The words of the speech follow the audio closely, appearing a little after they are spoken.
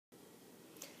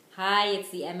Hi, it's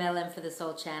the M.L.M for the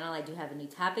Soul channel. I do have a new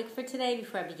topic for today.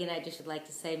 Before I begin, I just would like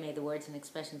to say, may the words and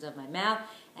expressions of my mouth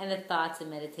and the thoughts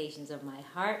and meditations of my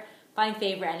heart find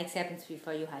favor and acceptance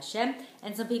before you, Hashem.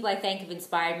 And some people I thank have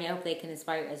inspired me. I hope they can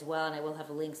inspire you as well, and I will have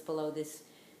links below this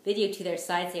video to their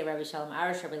sites. They are Rabbi Shalom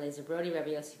Arush, Rabbi Lezer Brody,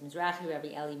 Rabbi Yosef Mizrahi, Rabbi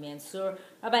Eli Mansour,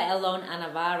 Rabbi Elon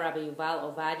Anava, Rabbi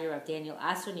Yuval Ovadia, Rabbi Daniel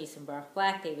Asor, Nisan Baruch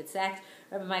Black, David Sachs,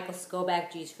 Rabbi Michael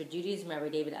Skobach, Jews for Judaism, Rabbi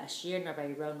David Ashir, and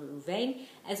Rabbi Yaron Ruvain.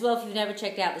 As well, if you've never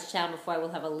checked out this channel before, I will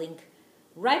have a link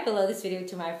right below this video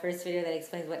to my first video that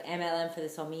explains what M.L.M for the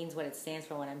Soul means, what it stands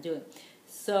for, what I'm doing.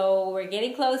 So we're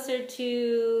getting closer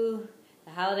to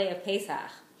the holiday of Pesach.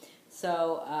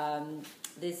 So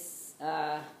this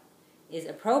is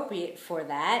appropriate for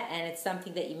that, and it's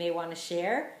something that you may want to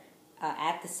share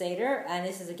at the Seder. And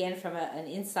this is again from an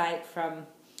insight from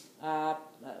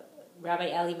Rabbi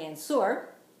Eli Mansour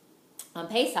on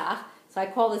Pesach. So I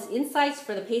call this Insights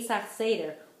for the Pesach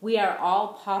Seder. We are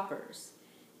all paupers.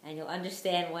 And you'll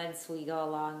understand once we go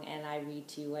along and I read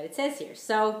to you what it says here.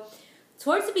 So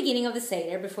towards the beginning of the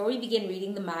Seder, before we begin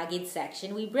reading the Magid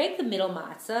section, we break the middle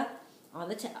matzah on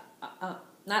the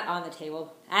not on the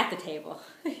table, at the table.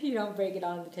 You don't break it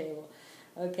on the table.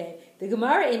 Okay. The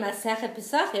Gemara in Masechet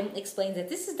Pesachim explains that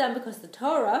this is done because the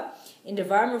Torah in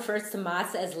Devarim refers to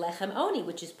matzah as lechem oni,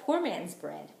 which is poor man's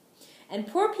bread. And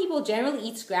poor people generally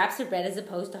eat scraps of bread as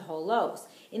opposed to whole loaves.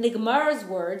 In the Gemara's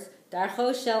words,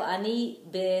 darcho shel ani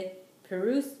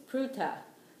beperus pruta,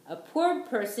 a poor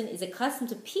person is accustomed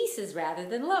to pieces rather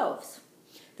than loaves.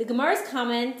 The Gemara's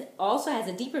comment also has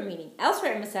a deeper meaning.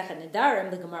 Elsewhere in Masechet Nedarim,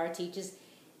 the Gemara teaches,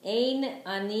 Ein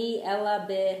ani ela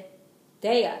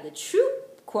bedeya. The true,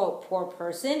 quote, poor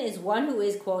person is one who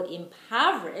is, quote,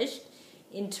 impoverished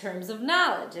in terms of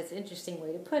knowledge. That's an interesting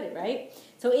way to put it, right?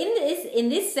 So in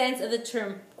this sense of the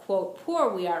term, quote, poor,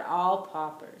 we are all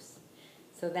paupers.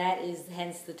 So that is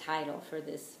hence the title for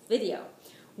this video.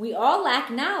 We all lack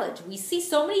knowledge. We see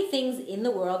so many things in the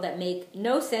world that make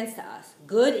no sense to us.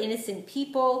 Good, innocent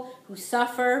people who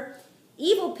suffer,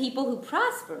 evil people who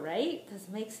prosper, right?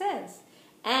 Doesn't make sense.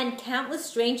 And countless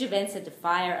strange events that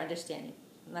defy our understanding.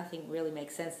 Nothing really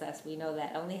makes sense to us. We know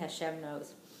that. Only Hashem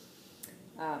knows.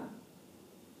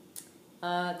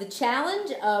 The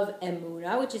challenge of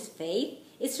emunah, which is faith,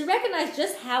 is to recognize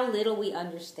just how little we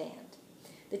understand.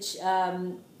 If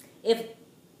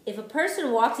a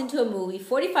person walks into a movie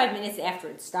 45 minutes after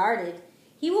it started,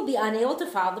 he will be unable to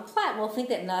follow the plot. We'll think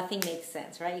that nothing makes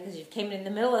sense, right? Because you came in the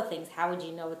middle of things. How would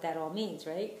you know what that all means,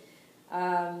 right?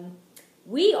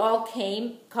 We all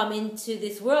come into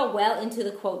this world well into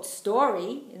the, quote,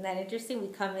 story. Isn't that interesting? We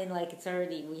come in like it's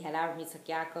already, we had our Mitzvah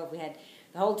Yaakov, we had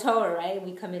the whole Torah, right?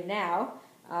 We come in now,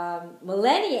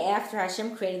 millennia after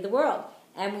Hashem created the world.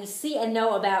 And we see and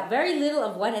know about very little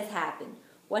of what has happened,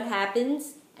 what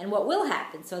happens, and what will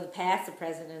happen. So the past, the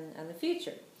present, and the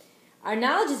future. Our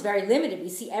knowledge is very limited. We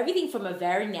see everything from a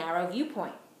very narrow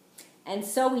viewpoint. And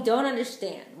so we don't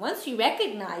understand. Once we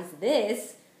recognize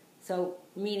this, so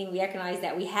meaning we recognize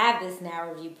that we have this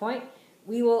narrow viewpoint,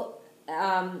 we will,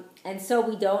 and so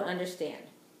we don't understand.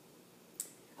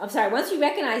 Once we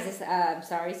recognize this,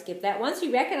 skip that. Once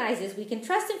we recognize this, we can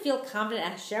trust and feel confident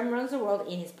that Hashem runs the world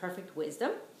in His perfect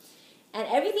wisdom. And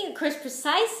everything occurs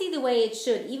precisely the way it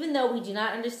should, even though we do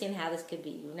not understand how this could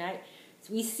be. Right?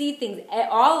 So we see things,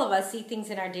 all of us see things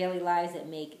in our daily lives that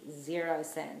make zero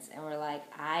sense. And we're like,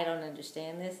 I don't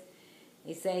understand this.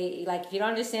 You say, like, if you don't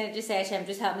understand it, just say, Hashem,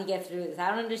 just help me get through this.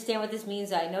 I don't understand what this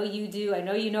means. I know you do. I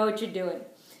know you know what you're doing.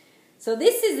 So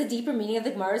this is the deeper meaning of the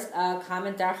Gemara's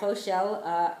comment, Darcho shel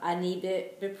ani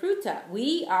bepruta.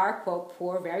 We are, quote,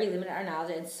 poor, very limited in our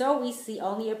knowledge, and so we see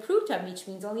only a pruta, which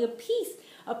means only a piece,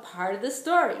 a part of the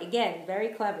story. Again, very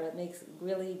clever. It makes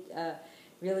really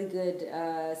good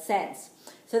sense.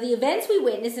 So the events we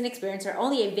witness and experience are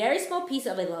only a very small piece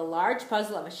of a large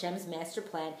puzzle of Hashem's master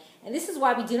plan. And this is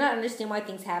why we do not understand why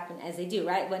things happen as they do,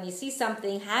 right? When you see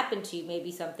something happen to you,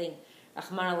 maybe something,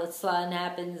 Rahman al-Islam,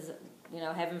 happens,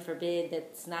 heaven forbid,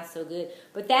 that's not so good.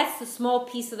 But that's the small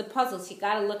piece of the puzzle. So you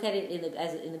got to look at it in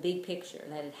the big picture,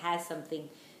 that it has something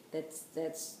that's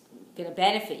going to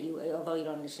benefit you, although you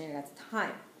don't understand it at the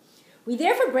time. We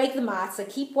therefore break the matzah,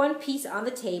 keep one piece on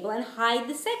the table, and hide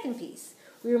the second piece.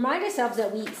 We remind ourselves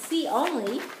that we see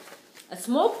only a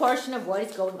small portion of what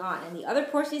is going on, and the other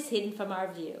portion is hidden from our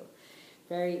view.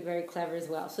 Very, very clever as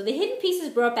well. So the hidden piece is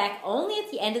brought back only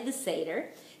at the end of the Seder,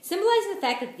 symbolizing the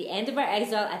fact that at the end of our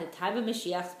exile, at the time of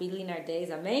Mashiach, speedily in our days,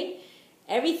 Amen,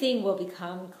 everything will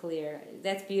become clear.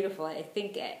 That's beautiful. I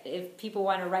think if people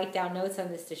want to write down notes on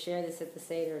this to share this at the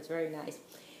Seder, it's very nice.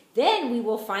 Then we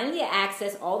will finally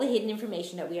access all the hidden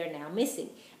information that we are now missing,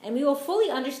 and we will fully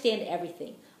understand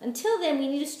everything. Until then, we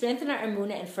need to strengthen our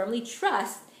emunah and firmly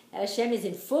trust that Hashem is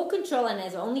in full control and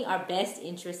has only our best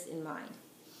interests in mind.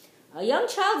 A young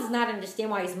child does not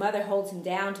understand why his mother holds him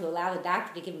down to allow the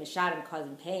doctor to give him a shot and cause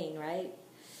him pain, right?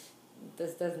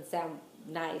 This doesn't sound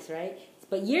nice, right?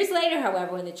 But years later,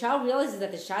 however, when the child realizes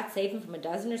that the shot saved him from a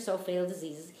dozen or so fatal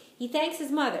diseases, he thanks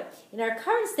his mother. In our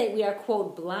current state, we are,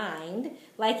 quote, blind,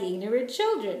 like ignorant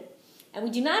children. And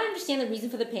we do not understand the reason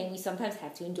for the pain we sometimes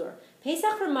have to endure.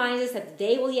 Pesach reminds us that the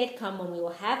day will yet come when we will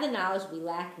have the knowledge we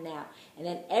lack now, and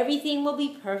that everything will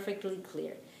be perfectly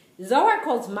clear. The Zohar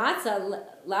calls matzah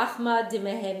lachma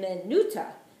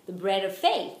demehemenuta, the bread of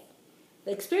faith.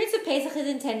 The experience of Pesach is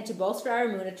intended to bolster our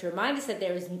emunah, to remind us that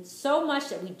there is so much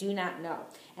that we do not know,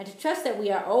 and to trust that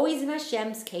we are always in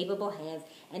Hashem's capable hands,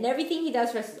 and everything He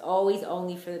does for us is always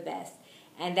only for the best,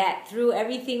 and that through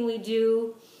everything we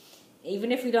do,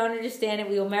 even if we don't understand it,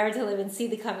 we will merit to live and see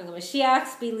the coming of Mashiach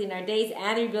speedily in our days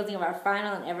and the rebuilding of our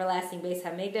final and everlasting Beis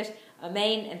HaMikdash.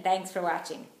 Amen, and thanks for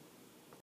watching.